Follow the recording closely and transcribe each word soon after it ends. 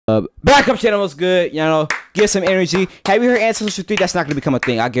Backup channel was good, you know, get some energy. Have you heard Ancestral 3? That's not gonna become a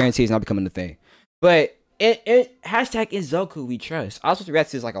thing. I guarantee it's not becoming a thing. But hashtag Inzoku we trust. I was supposed to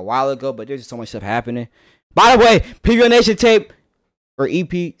react to this like a while ago, but there's just so much stuff happening. By the way, Pvo Nation tape or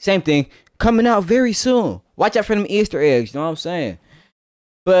EP, same thing, coming out very soon. Watch out for them Easter eggs, you know what I'm saying?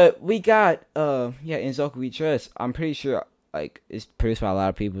 But we got yeah, Inzoku we trust. I'm pretty sure like it's produced by a lot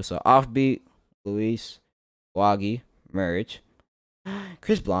of people. So Offbeat, Luis, Wagi, Merge,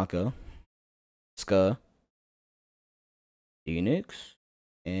 Chris Blanco, Ska, Phoenix,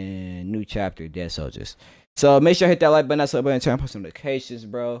 and New Chapter, Dead Soldiers. So make sure to hit that like button, that sub button, turn on post notifications,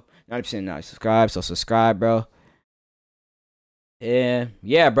 bro. 90% not subscribe, so subscribe, bro. And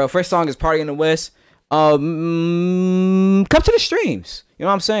yeah, bro. First song is Party in the West. Come to the streams. You know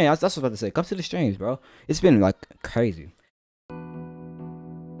what I'm saying? That's what I was about to say. Come to the streams, bro. It's been like crazy.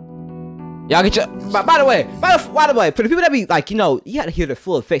 Y'all get your. By the way, for the people that be like, you know, you gotta hear the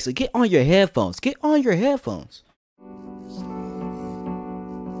full effects. So get on your headphones. Get on your headphones.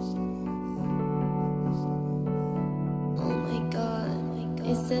 Oh my god.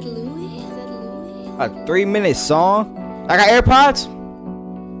 Is that Louis? A 3-minute song? I got AirPods?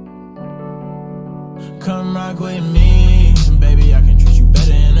 Come rock with me, baby. I can treat you better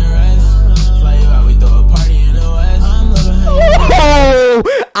than the rest. Fly you out, we throw a party in the West. I'm loving how you.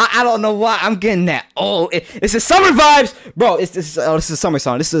 I don't know why I'm getting that. Oh, it's the summer vibes, bro. This is a summer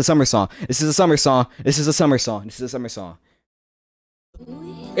song. This is a summer song. This is a summer song. This is a summer song. This is a summer song.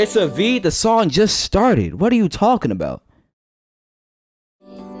 It's a V. The song just started. What are you talking about?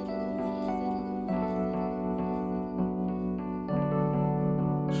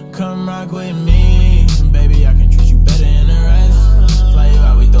 Come rock with me, baby. I can treat you better than the rest. Fly you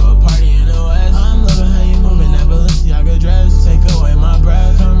out, we throw a party in the West. I'm loving how you moving that Balenciaga dress. Take away my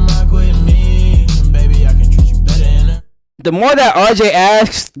breath. Come rock with me, baby. I can treat you better than the more that RJ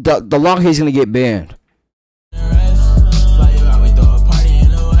asks, the longer he's gonna get banned. Fly you out, we throw a party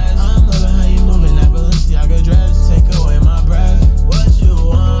in the West. I'm loving how you moving that Balenciaga dress. Take away my breath. What you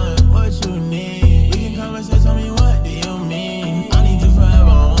want? What you need? We can conversate. Tell me what do you mean? I need you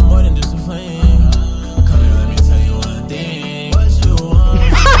forever.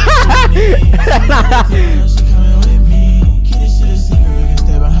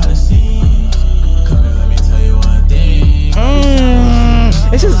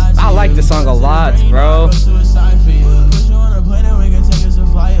 This is, I like this song a lot, bro.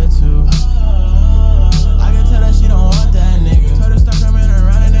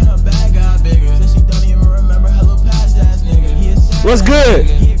 What's good?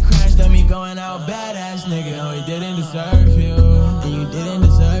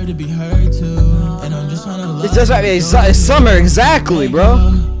 To be heard too, and I'm just trying to love. It's just like it's summer, exactly,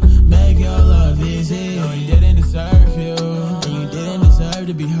 bro. Make your love easy. You didn't deserve you, and you didn't deserve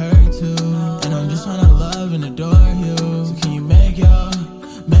to be heard too. And I'm just trying to love and adore you. So can you make your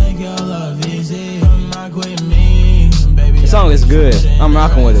love easy? Come rock with me, baby. The song is good. I'm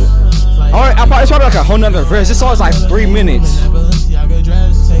rocking with it. Alright, it's probably like a whole nother verse. This song is like 3 minutes.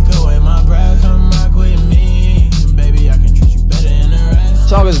 Take away my breath. Come rock with me, baby. I can treat you better than the rest.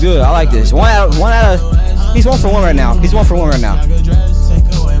 Song is good. I like this. One out of. He's 1 for 1 right now. He's 1 for 1 right now.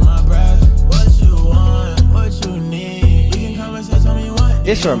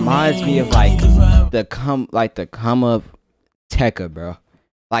 This reminds me of like the come up Tekka, bro.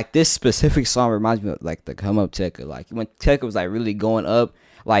 Like this specific song reminds me of like the come up Tekka. Like when Tekka was like really going up,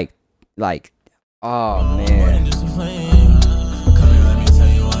 like oh man.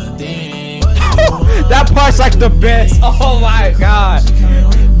 That part's like the best. Oh my god.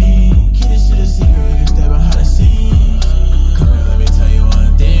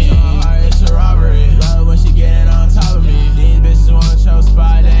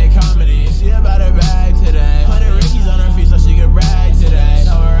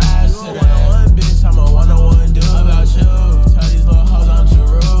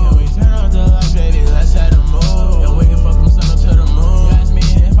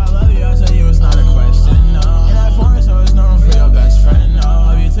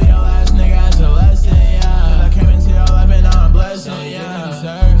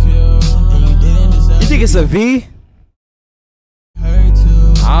 It's a V.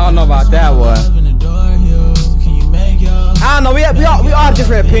 I don't know about that one. I don't know. We all have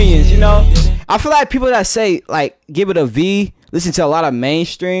different opinions, you know. I feel like people that say like give it a V listen to a lot of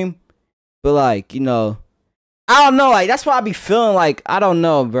mainstream, but like, you know, I don't know. Like that's why I be feeling like I don't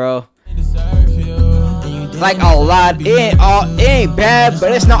know, bro. Like a lot. It ain't bad,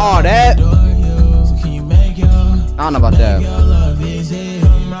 but it's not all that. I don't know about that.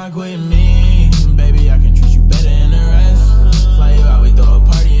 Baby, I can treat you better than the rest. Fly you out, we throw a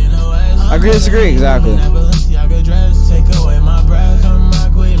party in agree, disagree, exactly. Take away my breath, come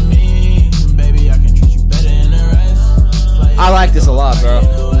rock with me, baby. I can treat you better than the rest. I like this a lot, bro.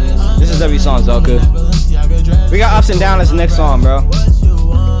 This is every song, Zoku. We got Ups and Downs as the next song, bro. What you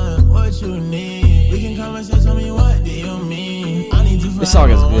want, what you need. We can come and say, tell me what do you mean. I need you for This song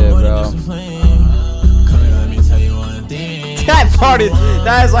is good, bro. come here, let me tell you one thing. That part is,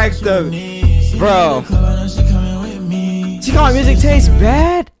 that is like the, bro. She called music taste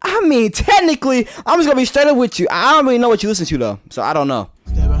bad? I mean, technically, I'm just gonna be straight up with you. I don't really know what you listen to though, so I don't know.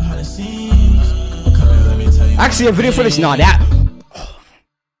 Actually, a video footage, no, that.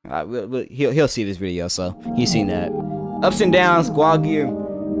 He'll see this video, so he's seen that. Ups and Downs, Squad Gear,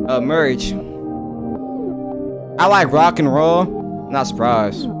 merge. I like rock and roll. Not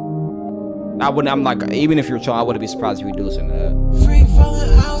surprised. I'm like, even if you're trying, I wouldn't be surprised if you do listen to that. Free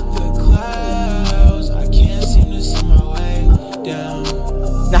falling out the clouds. I can't seem to see my way down.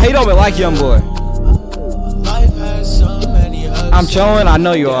 Now he don't even like Young Boy. Life has so many ups. I'm showing, I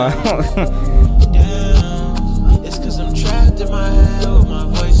know you are. It's cause I'm trapped in my head with my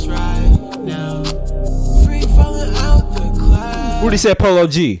voice right now. Free falling out the clouds. Who they said Polo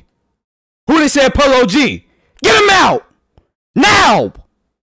G? Who they said Polo G? Get him out! Now!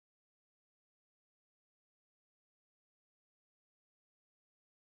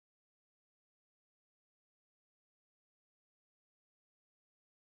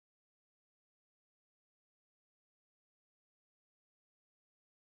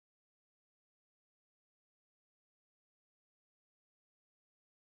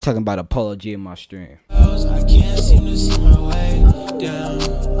 Talking about a Polo G in my stream. I can't seem to see my way down,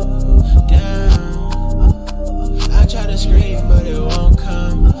 down. I try to scream, but it won't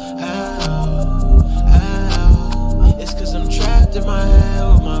come out, out. It's cause I'm trapped in my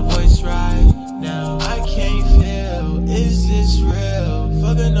head with my voice right now. I can't feel, is this real?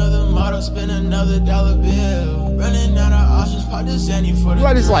 Fuck another model, spend another dollar bill. Running out of options, pop this Zanny for the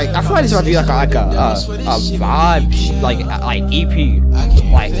I feel like this might be like a vibe, like EP. I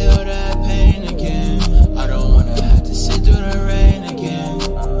can't Like, feel that pain again. I don't wanna have to sit through the rain again.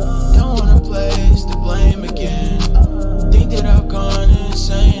 Don't want a place to blame again. Think that I've gone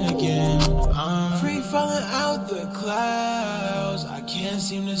insane again. I'm free falling out the clouds. I can't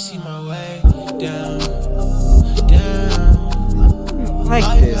seem to see my way down, down.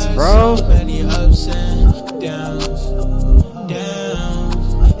 like this, bro. So many ups and downs,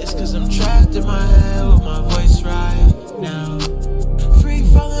 downs. It's cause I'm trapped in my head with my voice right now. Free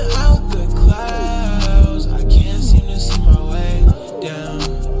falling out the clouds. I can't seem to see my way down,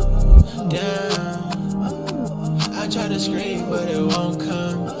 down. I try to scream, but it won't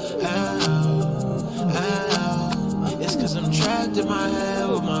come out, out. It's cause I'm trapped in my head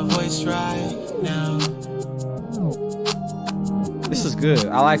with my voice right now. This is good.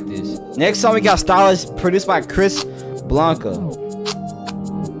 I like this. Next song we got Stylish, produced by Chris Blanca.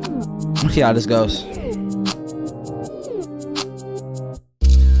 Let's see how this goes.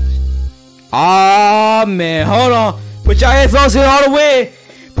 Oh man, hold on. Put your headphones in all the way.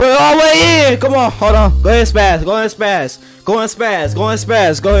 Put it all the way in. Come on, hold on. Go ahead, spaz. Go ahead, spaz. Go ahead, spaz. Go ahead,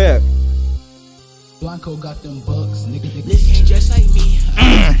 spaz. Go ahead. Blanco got them bucks, nigga. This ain't just like me.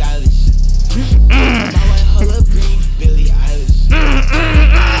 I'm stylish. My white hella green, Billie Eilish.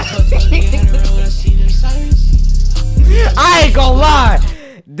 I ain't gonna lie.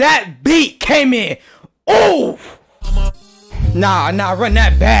 That beat came in. Oh. Nah, run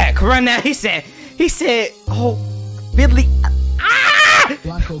that back. Run that. He said, oh, Billy. Ah!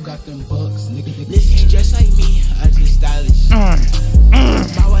 Blanco got them bucks, nigga. This ain't just like me. I'm just stylish.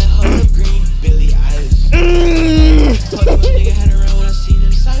 My white hella green, Billie Eilish. Nigga had around when I seen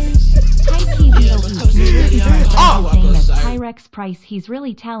them sirens. Pyrex Price, he's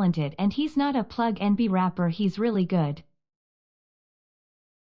really talented and he's not a plug and be rapper, he's really good.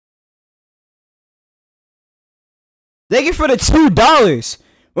 Thank you for the $2.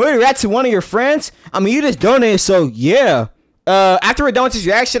 We're react to one of your friends. I mean, you just donated, so yeah. After we're done with this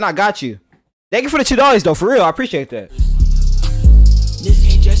reaction, I got you. Thank you for the $2 though, for real. I appreciate that. This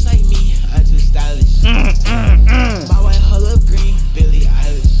ain't just like me, I'm too stylish. My white hella green, Billie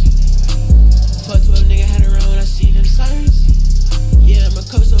Eilish. Fuck 12 nigga had around when I seen them sirens. Yeah, my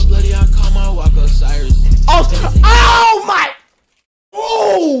cup so bloody, I call my walk Osiris. Oh my!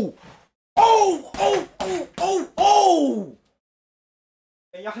 Oh!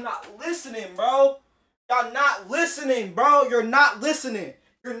 And y'all not listening, bro. Y'all not listening, bro. You're not listening.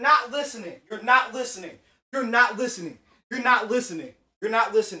 You're not listening. You're not listening. You're not listening. You're not listening. You're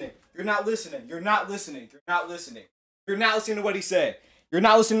not listening. You're not listening. You're not listening. You're not listening. You're not listening to what he said. You're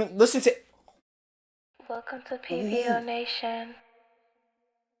not listening. Listen to. Welcome to Pvo Nation.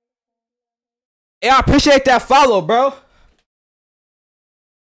 Yeah, I appreciate that follow, bro.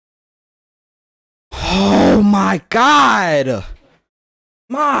 Oh my god.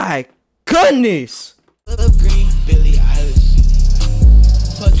 My goodness.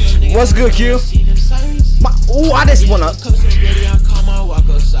 What's good, Q? Ooh, I just wanna.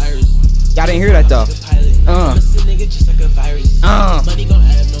 Y'all didn't hear that though.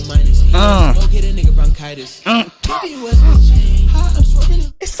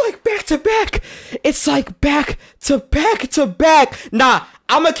 It's like back to back. It's like back to back to back. Nah,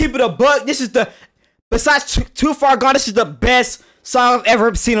 I'm gonna keep it a buck. This is the, besides Too Far Gone, this is the best song I've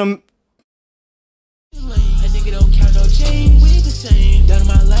ever seen him. A nigga don't count no change. We the same. Down to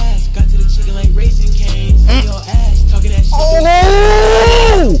my last. Got to the chicken like Raisin Cane's. Your ass. Talking that shit.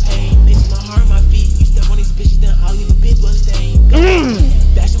 Oh! Pain. Makes my heart, my feet. You step on these bitches, then I'll leave a big blood stain.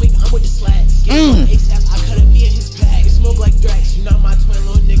 That's the week I'm with the slats. Get on ASAP. I cut a V in his back. It smoke like Drax. You know my twin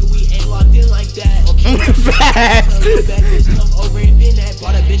little nigga. We ain't locked in like that. Okay. Fast. Back bitch come over and been that.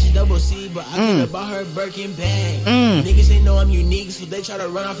 Bought a bitch a double C, but I think about her Birkin bag. Niggas they know I'm unique, so they try to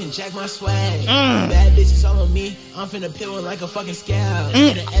run off and jack my swag. Bad bitches all on me. I'm finna peel it like a fucking scab.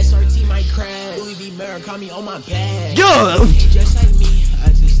 And the SRT might crash. Louis V. Mara call me on my bag. Yo. Just like me,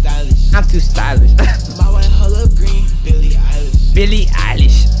 I'm too stylish. I'm too stylish. My white hull up green, Billie Eilish. Billie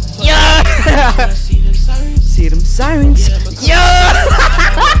Eilish. Yeah. See them sirens. See them sirens. Yeah.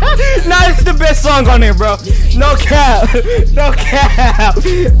 Nah, it's the best song on there, bro. No cap. No cap.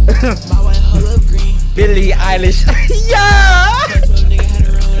 My white hull up green. Billie Eilish. Yeah.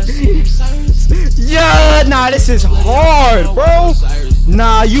 Yeah. Nah, this is hard, bro.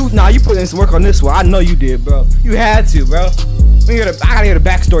 Nah, you put in some work on this one. I know you did, bro. You had to, bro. I gotta hear the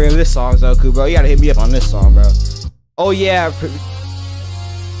backstory of this song, Zoku, bro. You gotta hit me up on this song, bro. Oh yeah.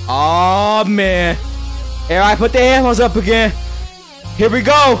 Oh man. Everybody put their headphones up again. Here we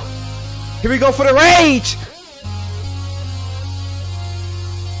go. Here we go for the rage.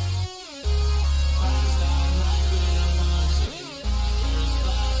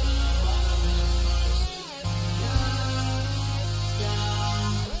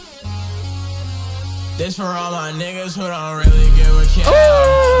 This for all my niggas who don't really give a care.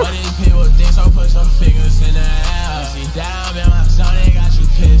 What these people think, so put some fingers in the air. See down in my zone, they got you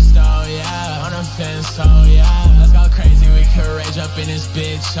pissed, oh yeah. On the fence, oh yeah. Let's go crazy, we can rage up in this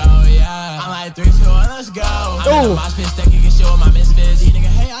bitch, oh yeah. I'm like 3, 2, 1, let's go. I'm in the mosh pit, stacking shit with my misfits. You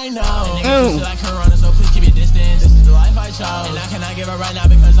nigga, hey, I know. Niggas like Corona, so please keep your distance. This is the life I chose, and I cannot give her right now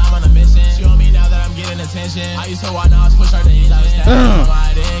because I'm on a mission. She on me now that I'm getting attention. I used to watch, now I push her to eat. I was stabbing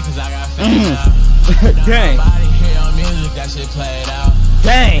my dick, cause I got fans now. Dang. Hear your music, that shit played out.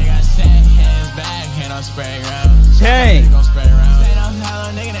 Dang. Got set hands back, hand on spray ground. Dang. Gon' spray around. Say don't tell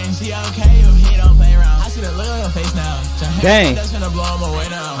a nigga named COK who he don't play around. I see the look on your face now. Dang. That's gonna blow him away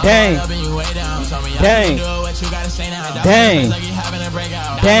now. Dang. Up and you way down. You told me Dang. I can do what you gotta say now. Dang. Like you having a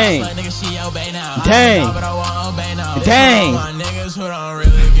breakout. Dang. Nigga, she obey now. Dang. But I won't obey now. Dang. My niggas who don't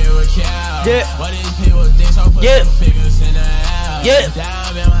really give a care. Yeah. What these people think, so put some figures in the air. Yeah.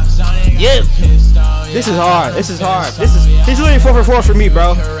 Down in my zone, they got Yeah. pissed off. This is hard. This is hard. This is. He's literally 4 for 4 for me,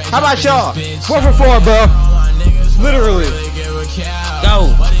 bro. How about y'all? 4 for 4, bro. Literally.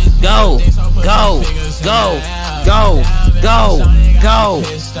 Go. Go. Go. Go. Go. Go. Go.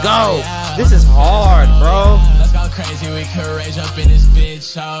 Go. This is hard, bro. Let's go crazy. We could rage up in this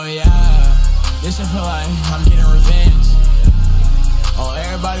bitch. Oh yeah. This should feel like I'm getting revenge on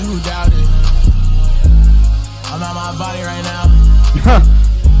everybody who doubted. I'm out my body right now.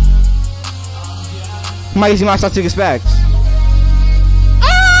 Might see my start to get specs.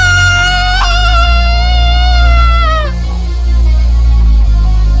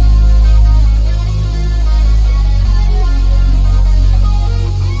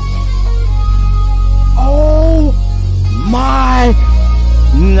 Oh my,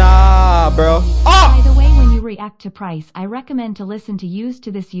 nah, bro. By the way, when you react to Price, I recommend to listen to Used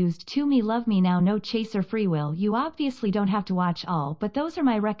to This, Used to Me, Love Me Now, No Chaser, Free Will. You obviously don't have to watch all, but those are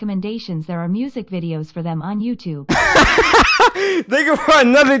my recommendations. There are music videos for them on YouTube. They can run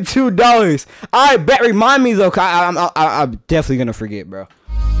another $2. I bet. Remind me though. I'm definitely gonna forget, bro.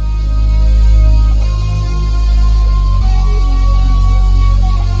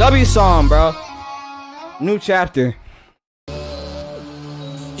 W song, bro. New chapter.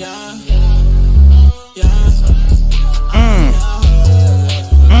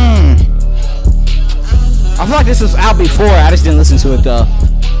 I feel like this was out before. I just didn't listen to it though.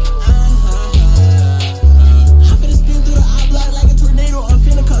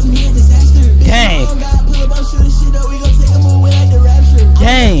 Dang.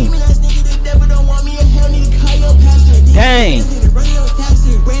 Dang. Dang.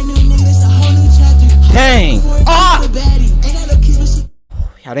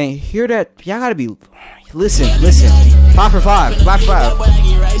 I didn't hear that. Y'all gotta be. Listen. 5 for 5. 5 for 5.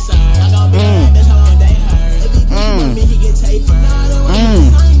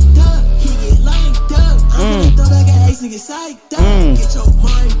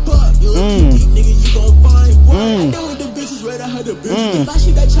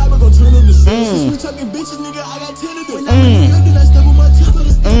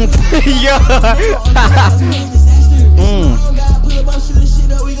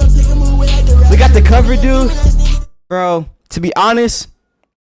 We got the cover, dude. Bro, to be honest,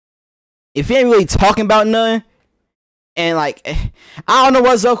 if you ain't really talking about nothing, and like, I don't know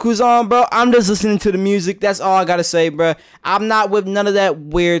what Zoku's on, bro. I'm just listening to the music. That's all I gotta say, bro. I'm not with none of that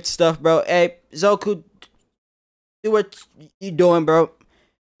weird stuff, bro. Hey, Zoku, do what you doing, bro.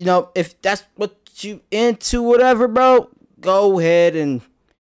 You know, if that's what you into, whatever, bro, go ahead and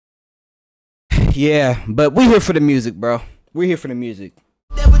yeah. But we here for the music, bro. We're here for the music.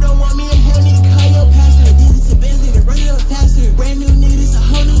 Never don't want me a hell nigga, call your pastor. This is a Benz nigga, run it up faster. Brand new nigga, this a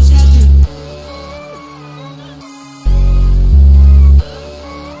whole new chapter.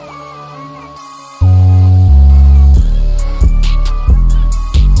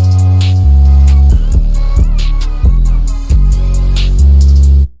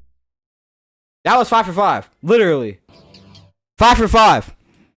 That was 5 for 5. Literally. 5 for 5.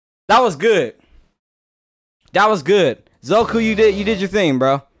 That was good. That was good. Zoku, you did your thing,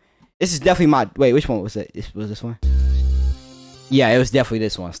 bro. This is definitely my wait, which one was it? Was this one? Yeah, it was definitely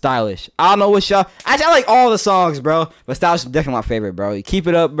this one. Stylish. I don't know what y'all actually I like all the songs, bro. But Stylish is definitely my favorite, bro. Keep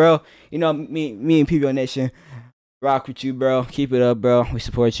it up, bro. You know, me and Pvo Nation rock with you, bro. Keep it up, bro. We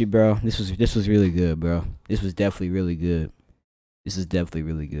support you, bro. This was really good, bro. This was definitely really good. This is definitely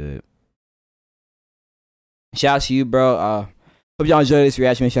really good. Shout out to you, bro. Hope y'all enjoyed this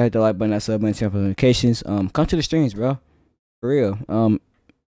reaction. Make sure to hit the like button, that sub button, turn on notifications. Come to the streams, bro. For real.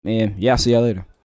 Man, yeah, I'll see y'all later.